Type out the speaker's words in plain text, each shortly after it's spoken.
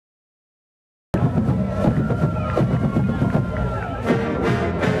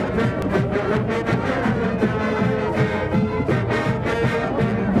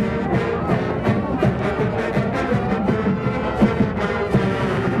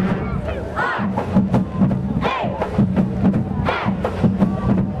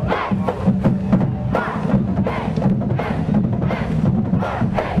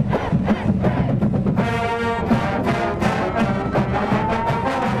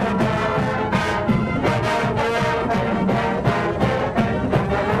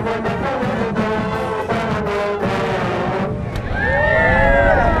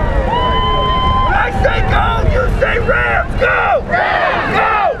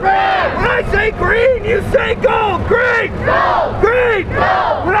say green, you say gold. Green! Gold! Green!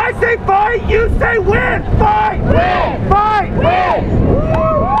 Gold! When I say fight, you say win! Fight! Win! Fight! Win!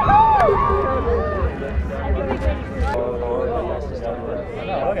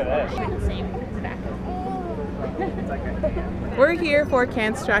 Look at this. We're here for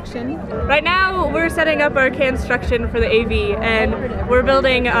construction. Right now we're setting up our construction for the AV, and we're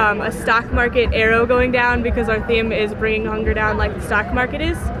building a stock market arrow going down because our theme is bringing hunger down like the stock market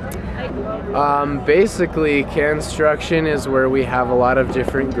is. Basically, construction is where we have a lot of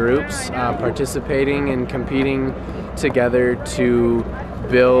different groups participating and competing together to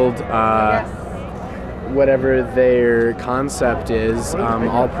build whatever their concept is.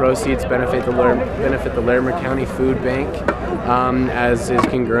 All proceeds benefit the Larimer County Food Bank, as is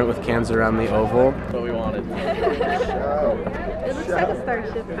congruent with cans around the oval. What we wanted. It looks like a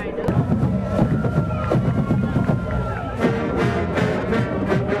starship, kind of.